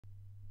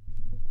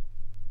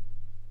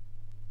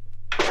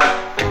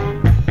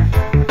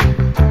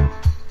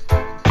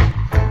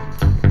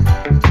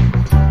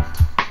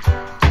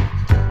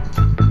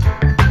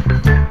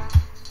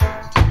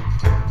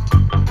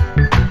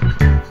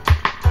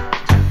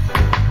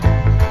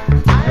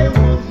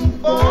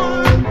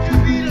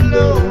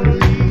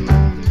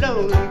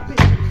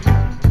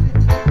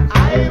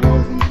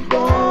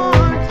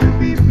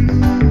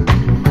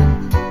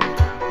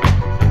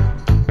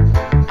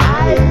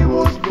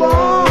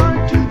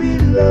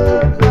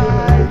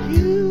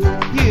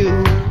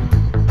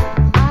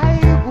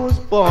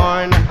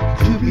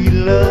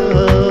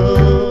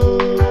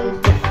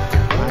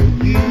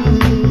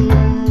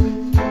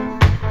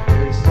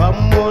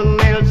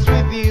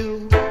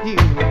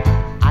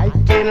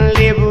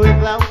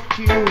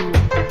you.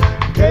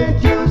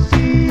 Can't you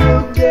see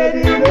you're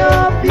getting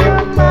off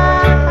your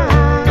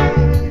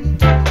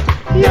mind?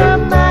 Your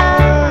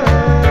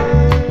mind,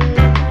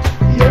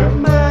 your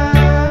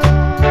mind.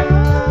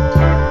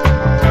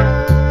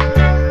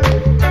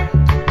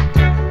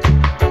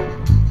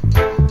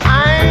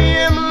 I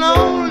am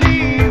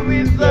lonely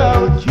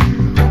without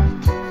you,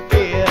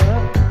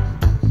 yeah.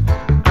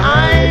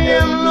 I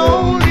am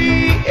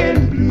lonely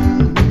and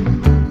blue.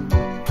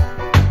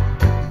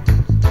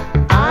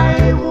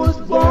 I was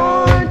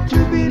born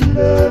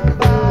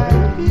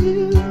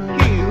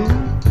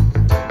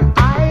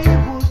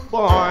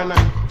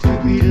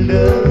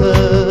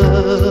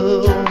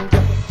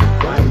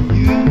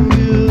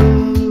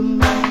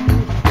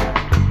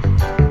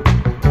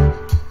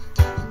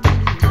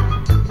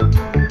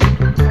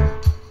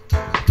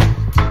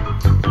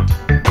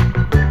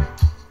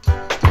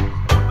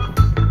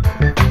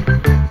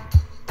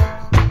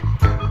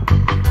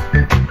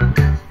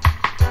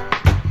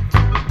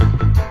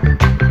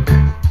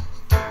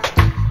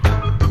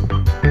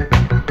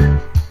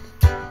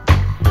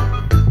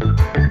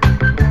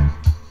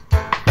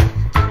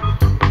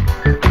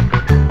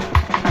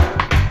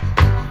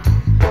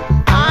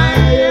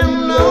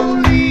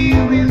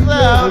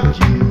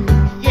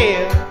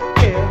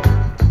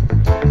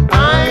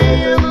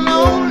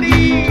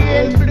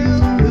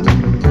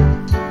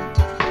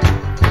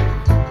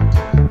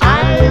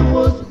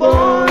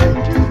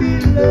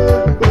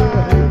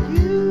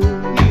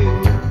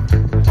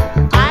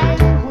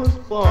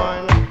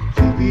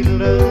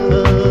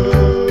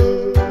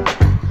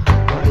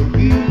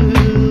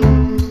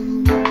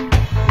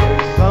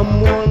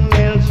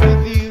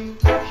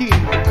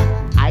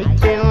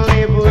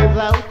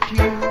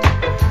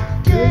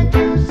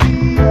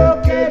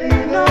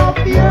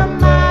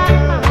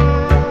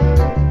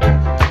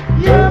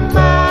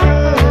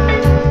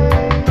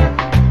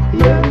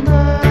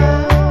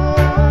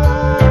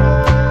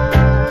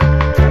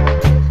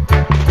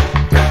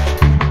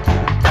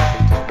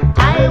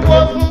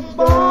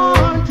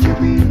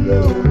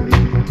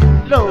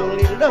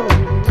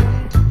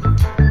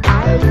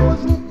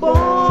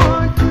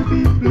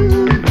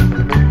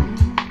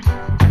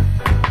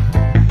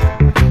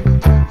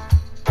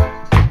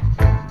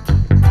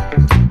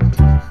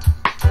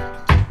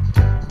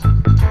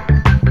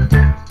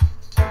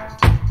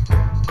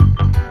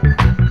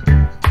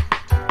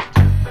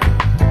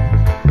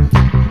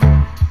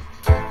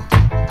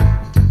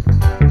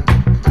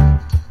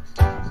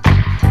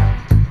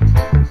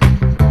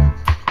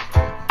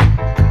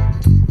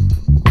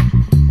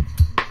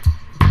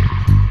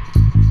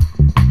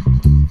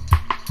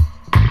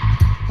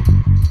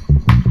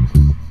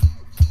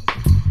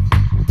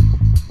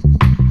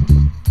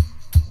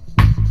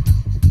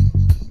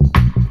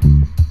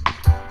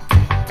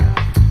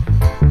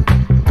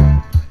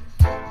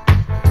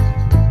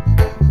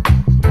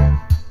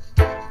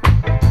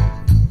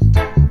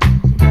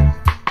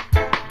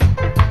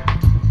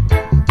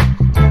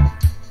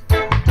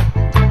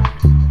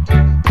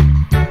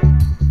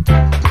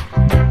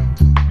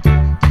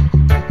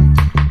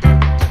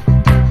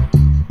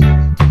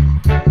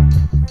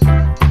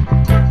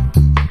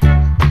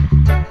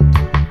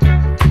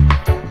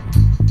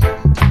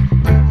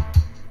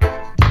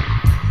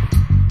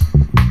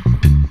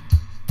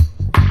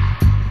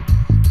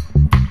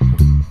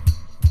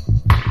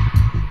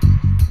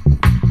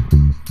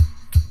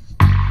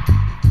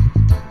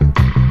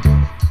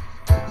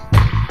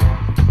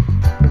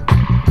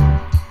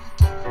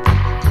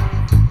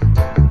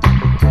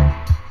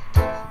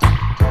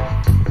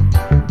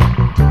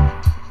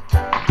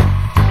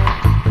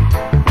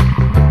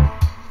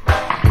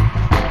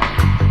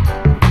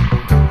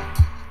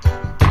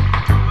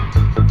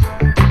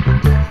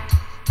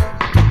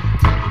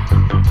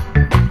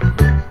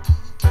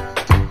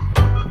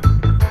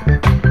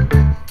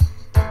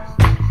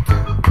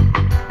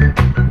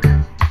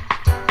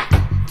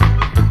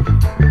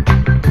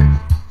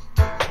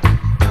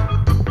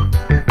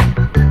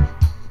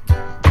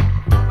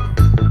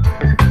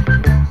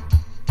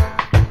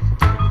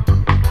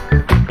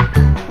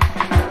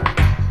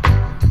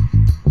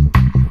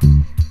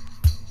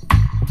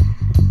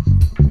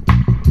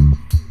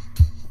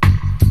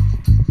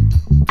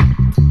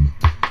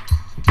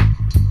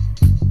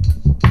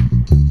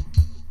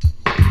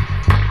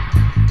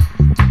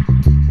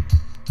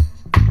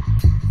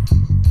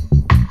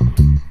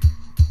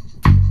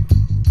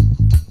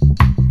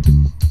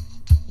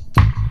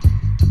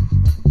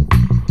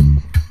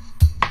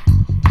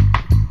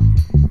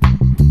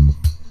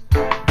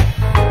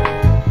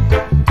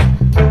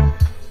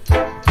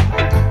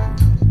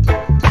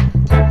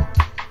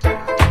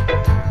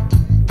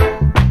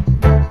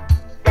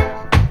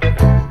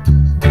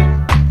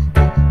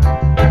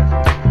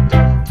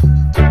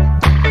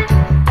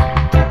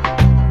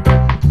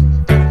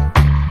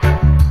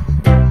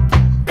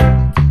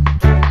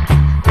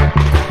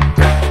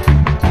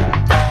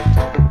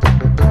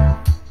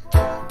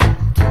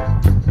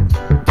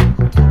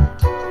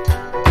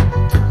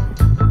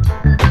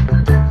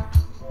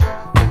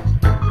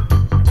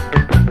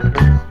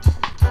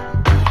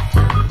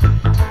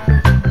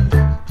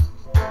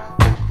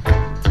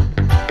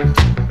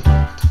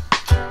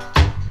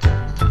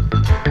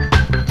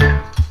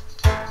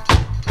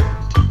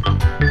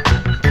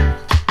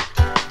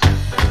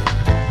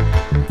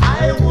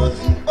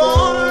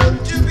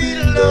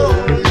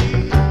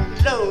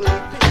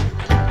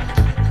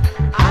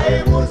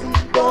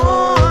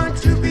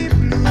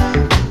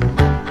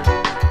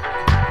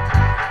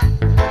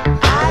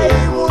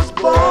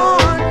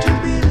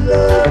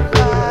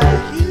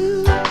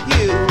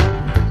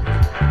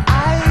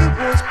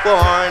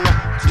born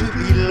to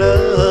be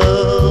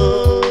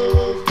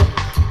loved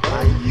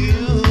by you.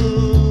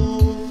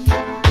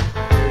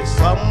 There's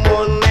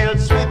someone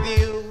else with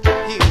you.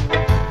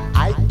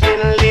 I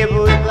can't live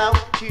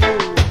without you.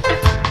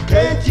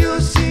 Can't you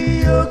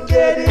see you're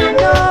getting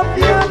off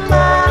your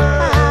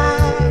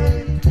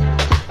mind?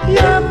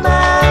 Your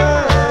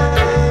mind,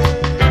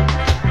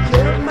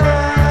 your mind.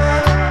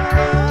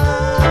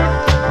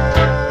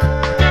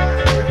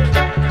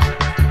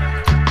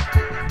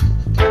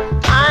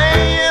 I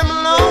am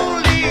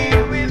lonely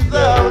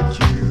without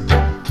you.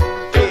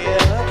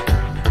 Yeah,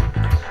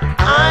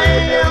 I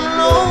am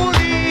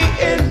lonely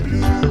and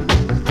blue.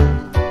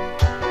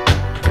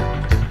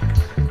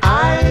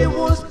 I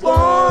was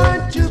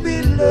born to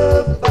be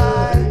loved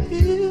by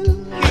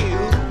you.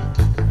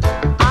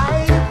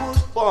 I was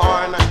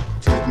born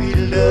to be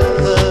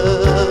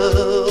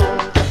loved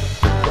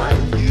by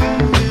you.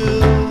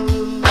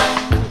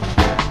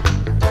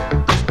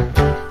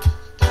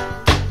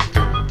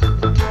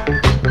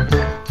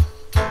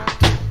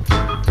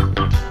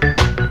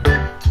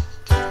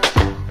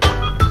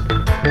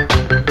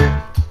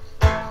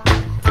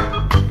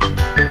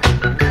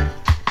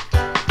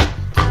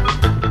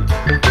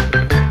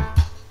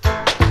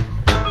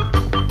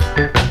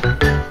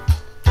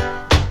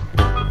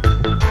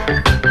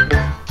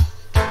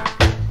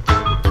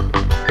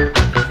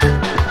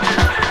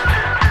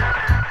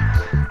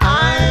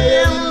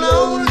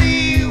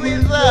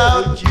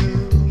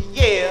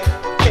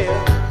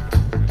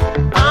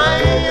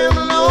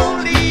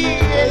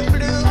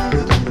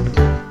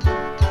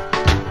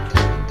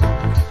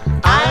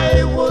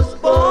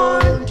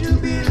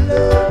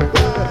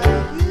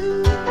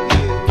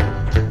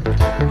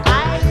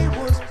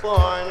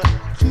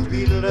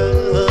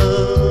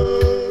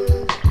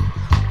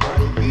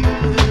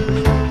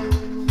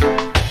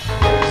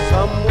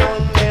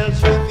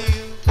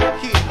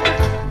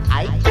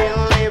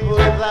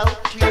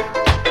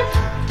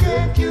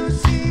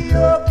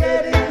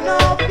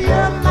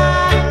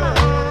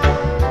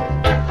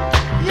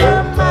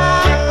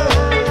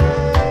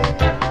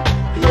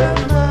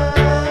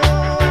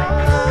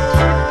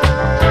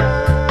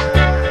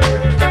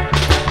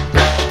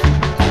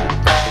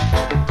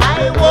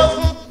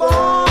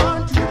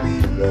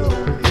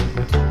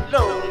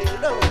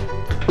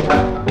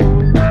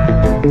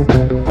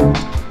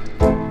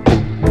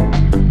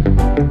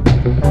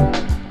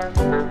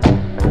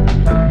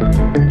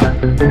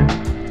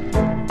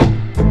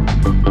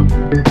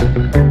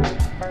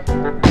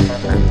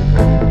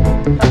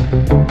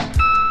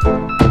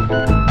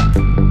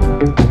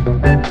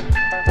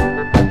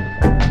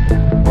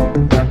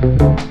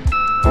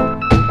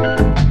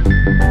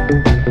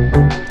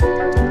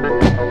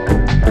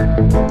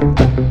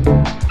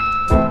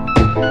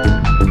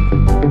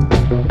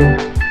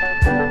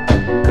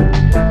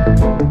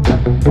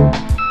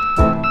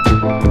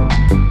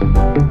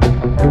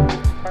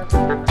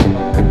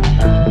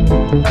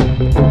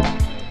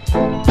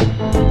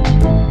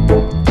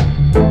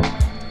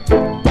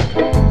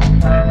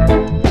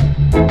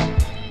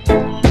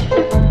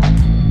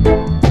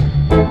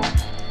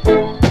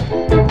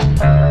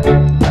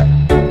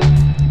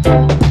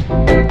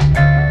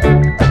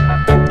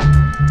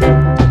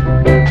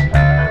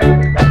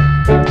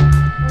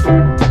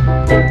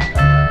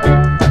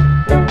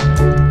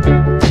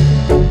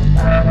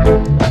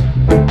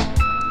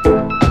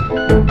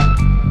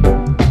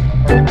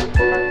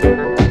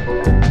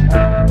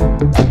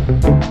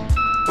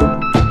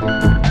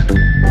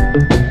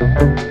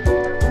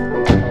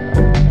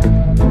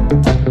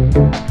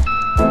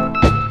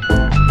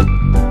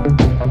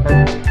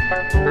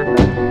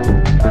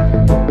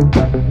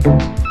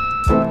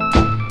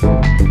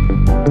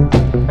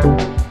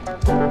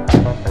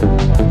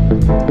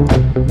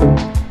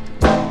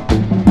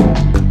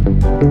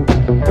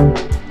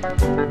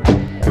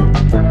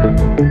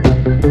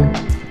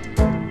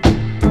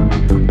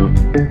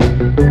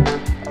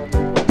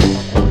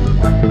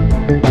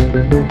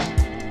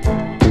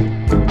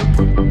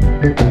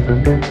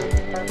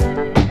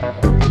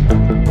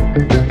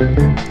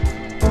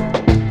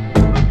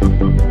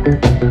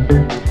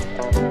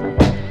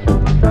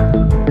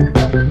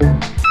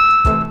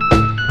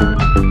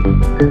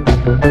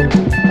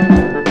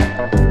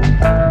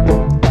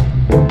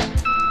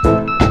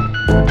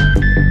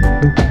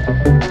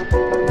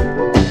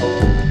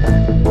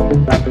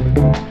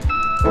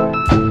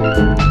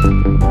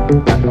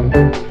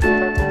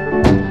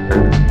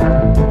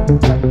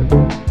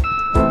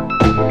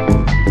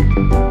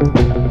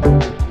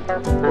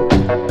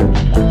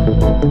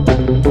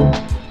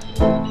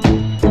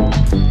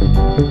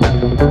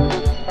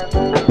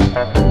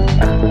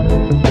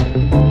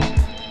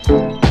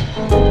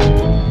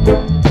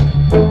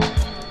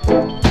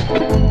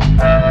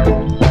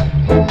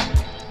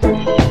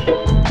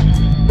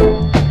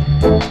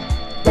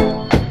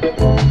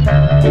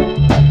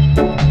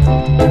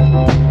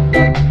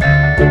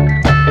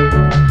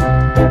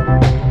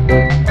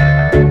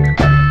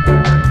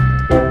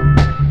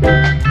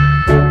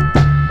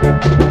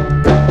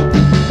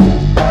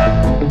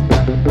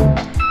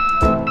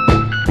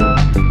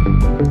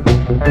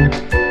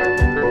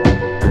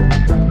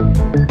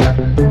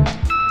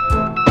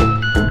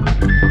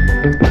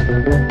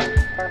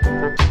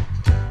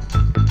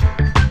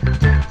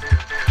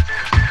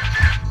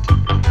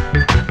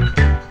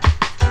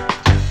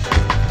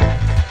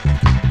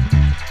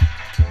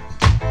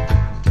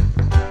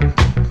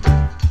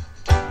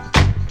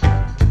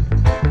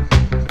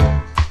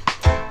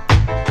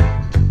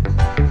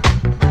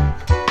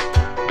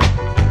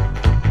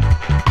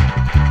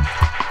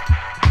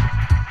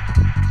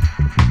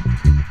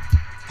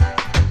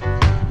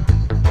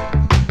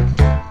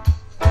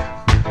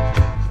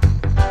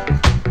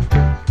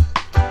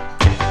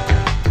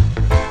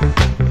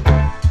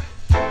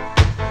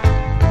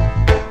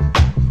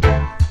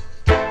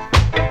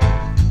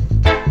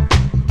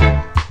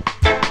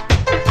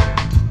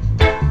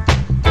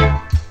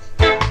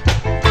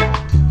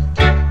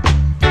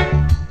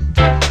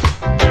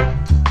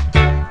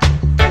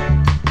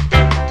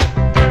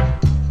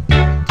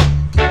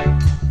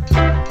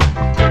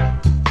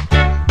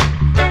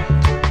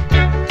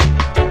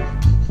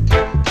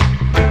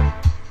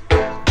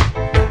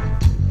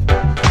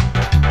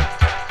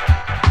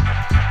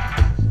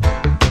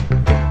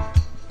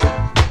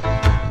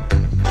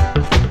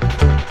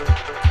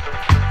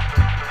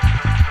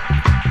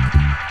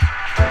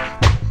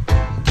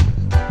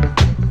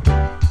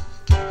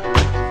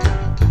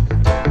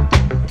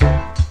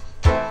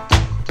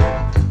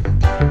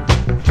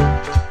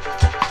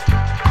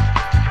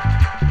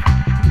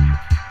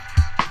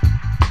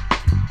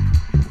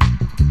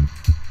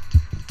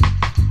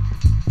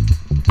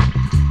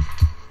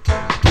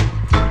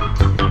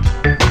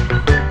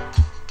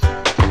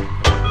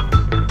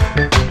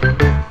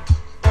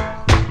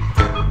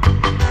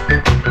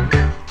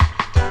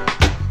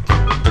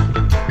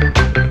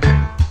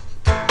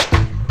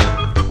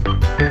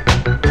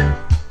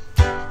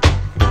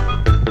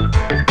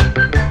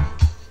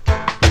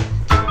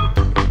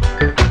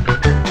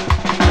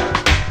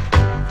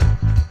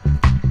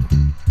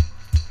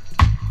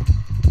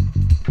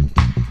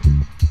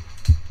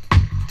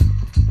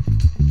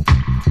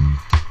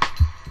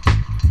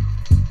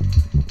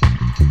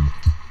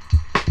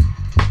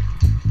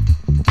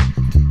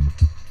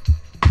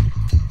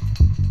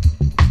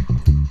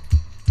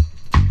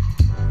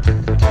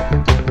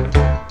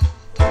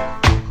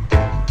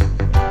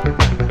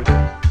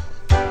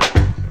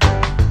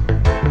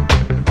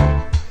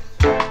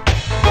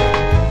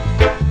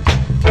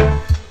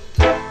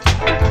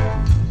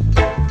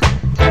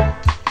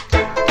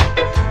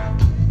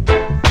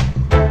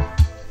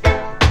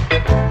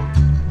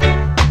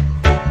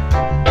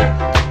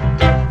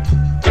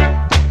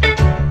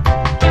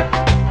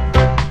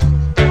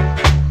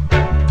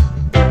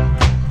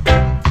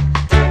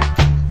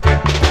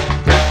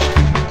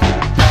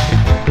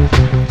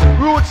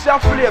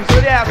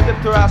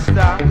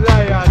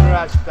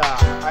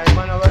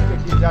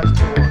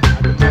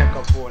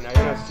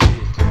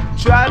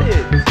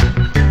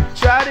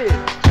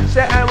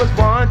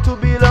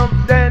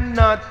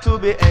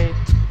 be ain't.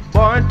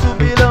 Born to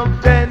be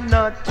loved and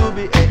not to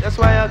be hate. That's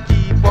why I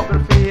keep up the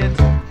faith.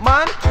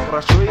 Man,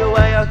 gonna show you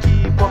why I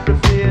keep up the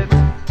faith.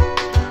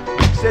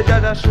 Say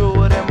JAH show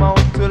them how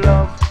to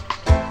love.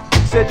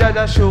 Say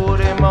JAH show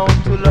them how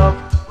to love.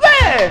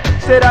 Yeah!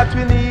 Say that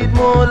we need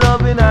more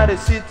love in the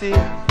city.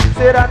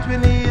 Say that we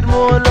need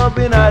more love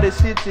in the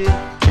city.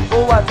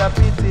 Oh what a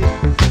pity,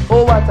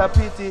 oh what a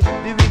pity.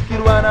 The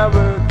wicked wanna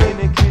work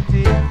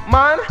iniquity.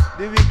 Man,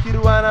 the wicked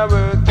wanna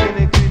work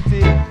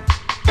iniquity.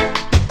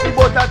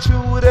 But I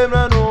chew them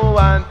no know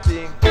one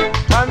thing.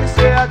 And me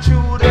say I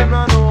chew them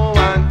no know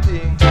one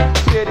thing.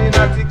 Say the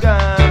naughty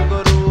gang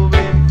go do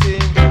him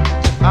thing.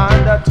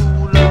 And the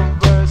two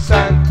lovers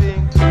and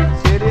thing.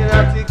 Say the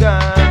naughty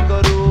gang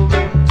go do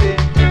him thing.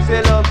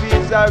 Say love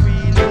is a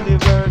real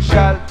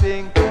universal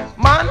thing.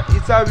 Man,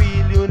 it's a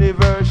real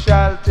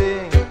universal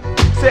thing.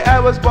 Say I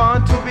was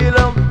born to be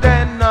loved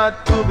and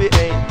not to be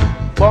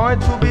hate. Born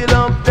to be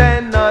loved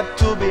and not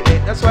to be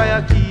hate. That's why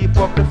I keep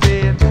up the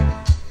faith.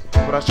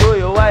 But I'll show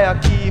you why I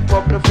keep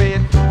up the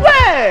faith.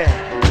 Where?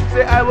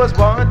 Say I was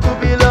born to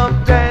be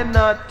loved and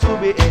not to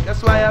be hate.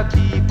 That's why I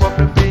keep up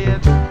the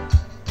faith.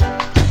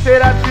 Say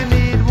that we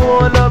need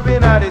more love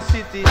in the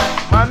city.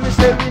 Man, me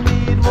say we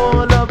need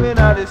more love in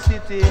the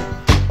city.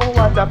 Oh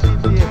what a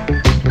pity,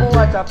 oh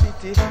what a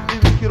pity. The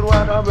wicked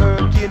wanna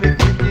work in the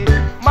city.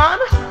 Man,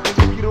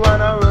 the wicked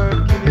wanna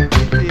work in the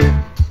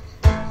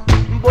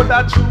city. But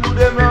I chew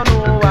them no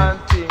know one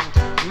thing.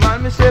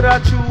 Man, me say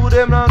that chew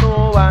them no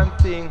know one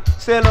thing.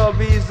 Say love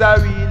is a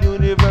real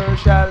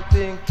universal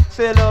thing.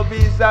 Say love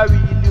is a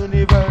real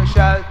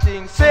universal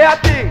thing. Say a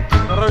thing,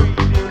 a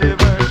real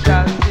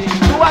universal thing.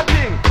 Do a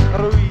thing,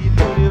 a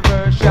real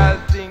universal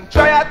thing.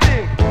 Try a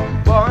thing.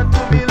 Born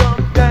to be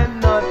loved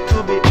and not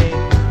to be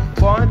hate.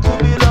 Born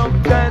to be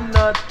loved and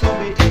not to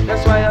be hate.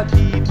 That's why I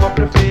keep up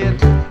the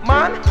faith.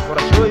 Man,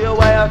 gonna show you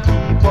why I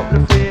keep up the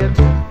faith.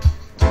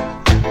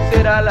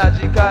 Say the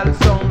logical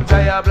sounds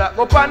I have black.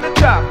 Up on the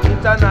track,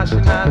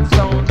 international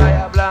sound I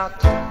have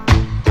black.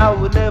 I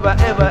would never,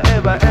 ever,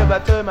 ever,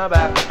 ever turn my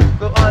back.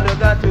 So all you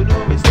got to do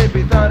is step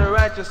it on the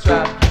righteous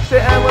track. Say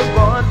I was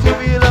born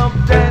to be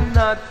loved and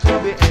not to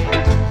be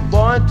hate.